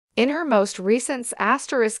In her most recent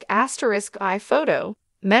 **I photo,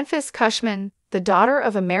 Memphis Cushman, the daughter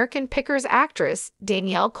of American Pickers actress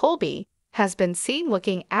Danielle Colby, has been seen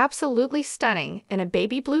looking absolutely stunning in a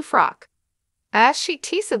baby blue frock. As she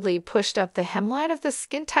teasedly pushed up the hemline of the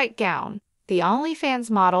skin-tight gown, the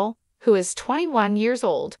OnlyFans model, who is 21 years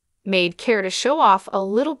old, made care to show off a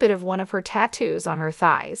little bit of one of her tattoos on her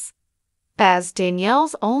thighs. As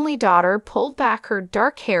Danielle's only daughter pulled back her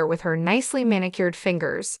dark hair with her nicely manicured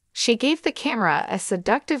fingers, she gave the camera a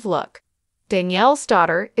seductive look. Danielle's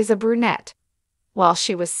daughter is a brunette. While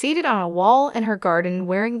she was seated on a wall in her garden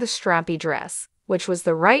wearing the strappy dress, which was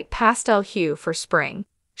the right pastel hue for spring,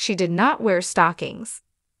 she did not wear stockings.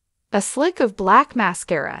 A slick of black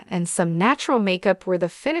mascara and some natural makeup were the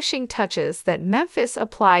finishing touches that Memphis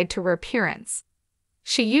applied to her appearance.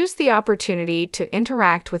 She used the opportunity to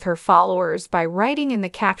interact with her followers by writing in the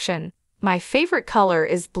caption, "My favorite color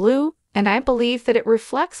is blue, and I believe that it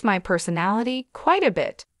reflects my personality quite a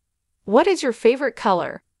bit." What is your favorite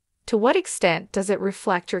color? To what extent does it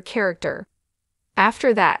reflect your character?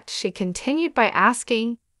 After that, she continued by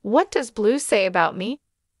asking, "What does blue say about me?"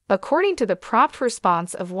 According to the prompt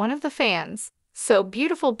response of one of the fans, "So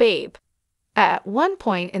beautiful, babe." At one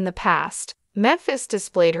point in the past, Memphis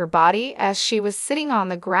displayed her body as she was sitting on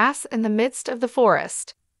the grass in the midst of the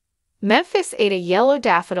forest. Memphis ate a yellow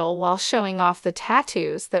daffodil while showing off the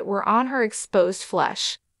tattoos that were on her exposed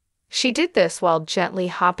flesh. She did this while gently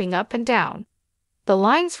hopping up and down. The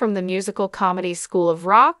lines from the musical comedy School of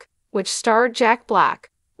Rock, which starred Jack Black,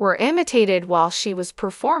 were imitated while she was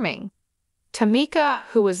performing. Tamika,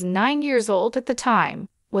 who was 9 years old at the time,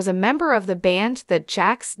 was a member of the band that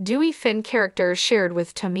Jack's Dewey Finn character shared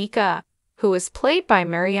with Tamika, who was played by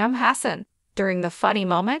Mariam Hassan, during the funny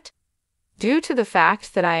moment. "Due to the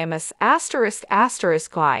fact that I am a ***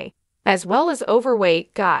 guy, as well as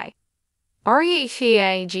overweight guy.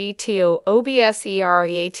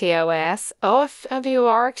 RETAGTOBSEREATOS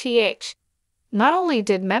Not only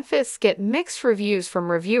did Memphis get mixed reviews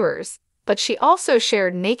from reviewers, but she also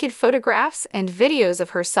shared naked photographs and videos of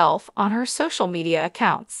herself on her social media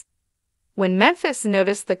accounts. When Memphis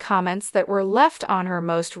noticed the comments that were left on her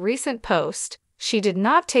most recent post, she did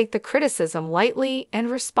not take the criticism lightly and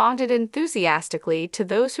responded enthusiastically to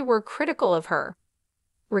those who were critical of her.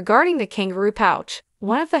 Regarding the kangaroo pouch,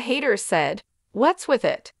 one of the haters said, "What's with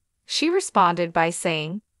it?" She responded by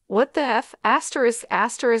saying, "What the F***?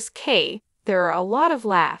 There are a lot of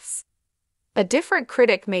laughs." A different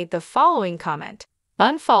critic made the following comment,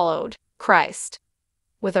 "Unfollowed, Christ."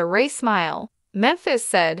 With a wry smile, Memphis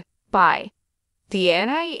said, "Bye."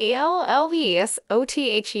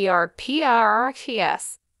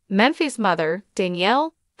 DNIELLESOTHERPRTS. Memphis' mother,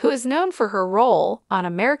 Danielle, who is known for her role on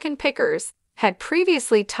American Pickers, had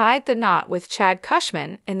previously tied the knot with Chad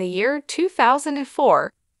Cushman in the year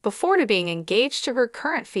 2004 before being engaged to her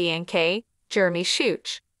current fiancé, Jeremy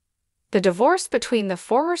Schuch. The divorce between the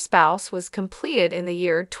former spouse was completed in the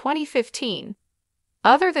year 2015.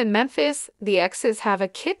 Other than Memphis, the exes have a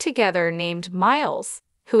kid together named Miles,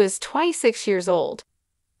 who is 26 years old.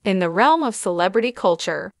 In the realm of celebrity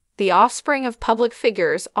culture, the offspring of public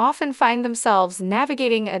figures often find themselves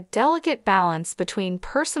navigating a delicate balance between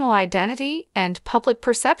personal identity and public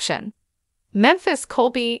perception. Memphis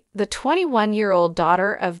Colby, the 21-year-old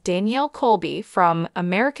daughter of Danielle Colby from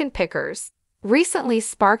American Pickers, recently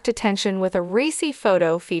sparked attention with a racy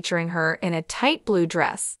photo featuring her in a tight blue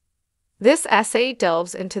dress. This essay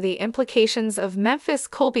delves into the implications of Memphis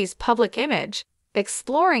Colby's public image,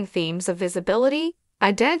 exploring themes of visibility,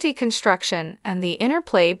 identity construction, and the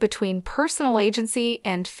interplay between personal agency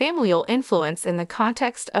and familial influence in the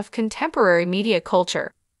context of contemporary media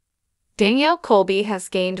culture. Danielle Colby has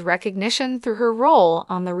gained recognition through her role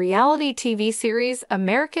on the reality TV series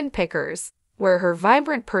American Pickers, where her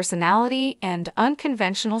vibrant personality and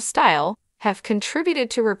unconventional style have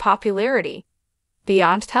contributed to her popularity.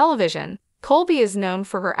 Beyond television, Colby is known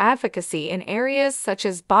for her advocacy in areas such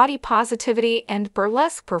as body positivity and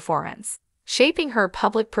burlesque performance, shaping her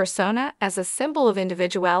public persona as a symbol of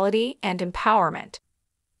individuality and empowerment.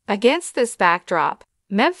 Against this backdrop,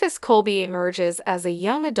 Memphis Colby emerges as a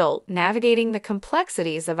young adult navigating the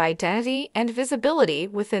complexities of identity and visibility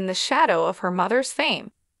within the shadow of her mother's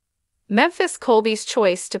fame. Memphis Colby's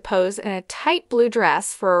choice to pose in a tight blue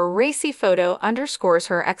dress for a racy photo underscores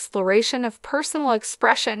her exploration of personal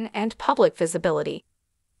expression and public visibility.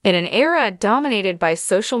 In an era dominated by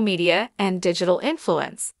social media and digital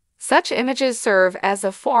influence, such images serve as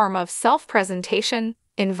a form of self-presentation,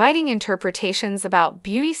 inviting interpretations about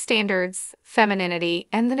beauty standards, femininity,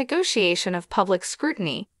 and the negotiation of public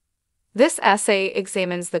scrutiny. This essay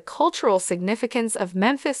examines the cultural significance of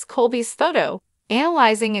Memphis Colby's photo,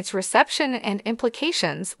 analyzing its reception and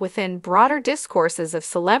implications within broader discourses of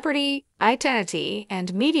celebrity, identity,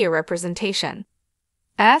 and media representation.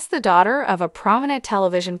 As the daughter of a prominent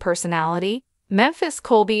television personality, Memphis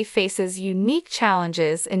Colby faces unique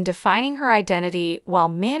challenges in defining her identity while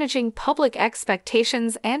managing public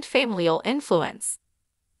expectations and familial influence.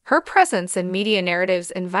 Her presence in media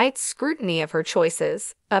narratives invites scrutiny of her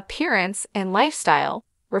choices, appearance, and lifestyle,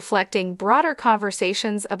 reflecting broader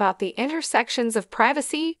conversations about the intersections of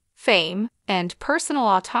privacy, fame, and personal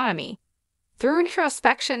autonomy. Through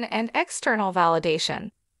introspection and external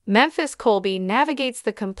validation, Memphis Colby navigates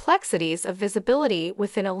the complexities of visibility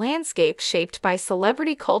within a landscape shaped by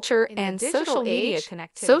celebrity culture and social media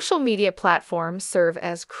connectivity. Social media platforms serve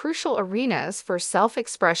as crucial arenas for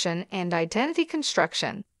self-expression and identity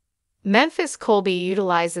construction. Memphis Colby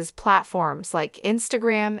utilizes platforms like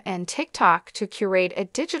Instagram and TikTok to curate a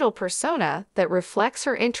digital persona that reflects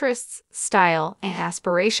her interests, style, and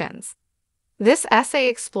aspirations. This essay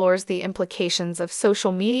explores the implications of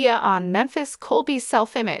social media on Memphis Colby's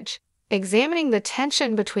self-image, examining the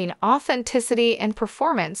tension between authenticity and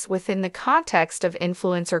performance within the context of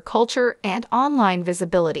influencer culture and online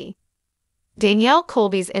visibility. Danielle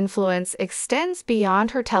Colby's influence extends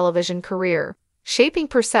beyond her television career, shaping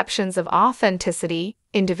perceptions of authenticity,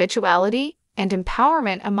 individuality, and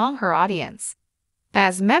empowerment among her audience.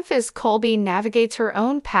 As Memphis Colby navigates her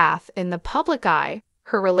own path in the public eye,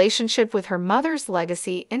 her relationship with her mother's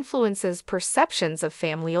legacy influences perceptions of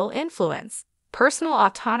familial influence, personal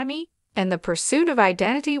autonomy, and the pursuit of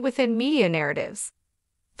identity within media narratives.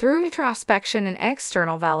 Through introspection and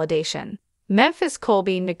external validation, Memphis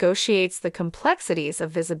Colby negotiates the complexities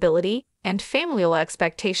of visibility and familial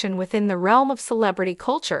expectation within the realm of celebrity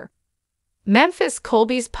culture. Memphis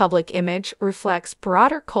Colby's public image reflects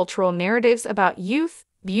broader cultural narratives about youth,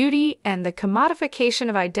 beauty, and the commodification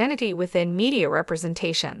of identity within media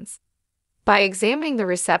representations. By examining the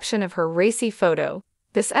reception of her racy photo,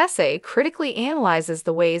 this essay critically analyzes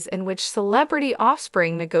the ways in which celebrity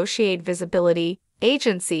offspring negotiate visibility,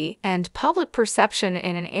 agency, and public perception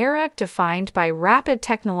in an era defined by rapid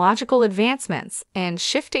technological advancements and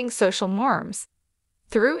shifting social norms.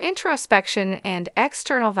 Through introspection and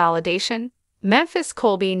external validation, Memphis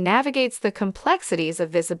Colby navigates the complexities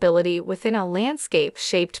of visibility within a landscape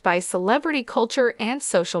shaped by celebrity culture and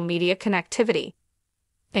social media connectivity.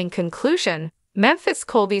 In conclusion, Memphis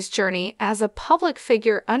Colby's journey as a public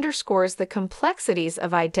figure underscores the complexities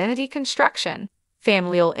of identity construction,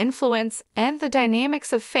 familial influence, and the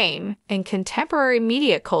dynamics of fame in contemporary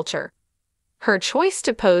media culture. Her choice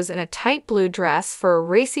to pose in a tight blue dress for a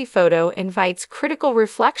racy photo invites critical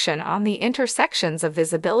reflection on the intersections of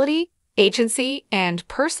visibility, agency, and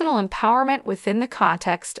personal empowerment within the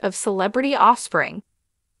context of celebrity offspring.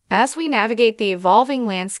 As we navigate the evolving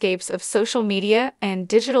landscapes of social media and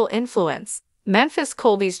digital influence, Memphis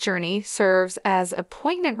Colby's journey serves as a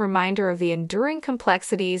poignant reminder of the enduring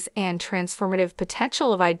complexities and transformative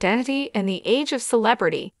potential of identity in the age of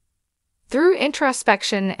celebrity. Through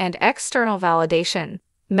introspection and external validation,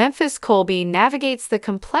 Memphis Colby navigates the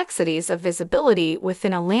complexities of visibility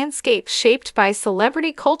within a landscape shaped by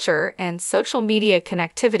celebrity culture and social media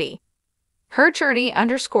connectivity. Her journey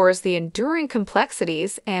underscores the enduring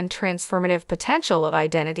complexities and transformative potential of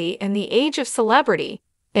identity in the age of celebrity,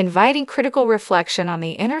 inviting critical reflection on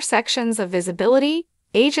the intersections of visibility,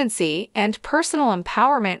 agency, and personal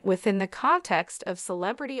empowerment within the context of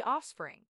celebrity offspring.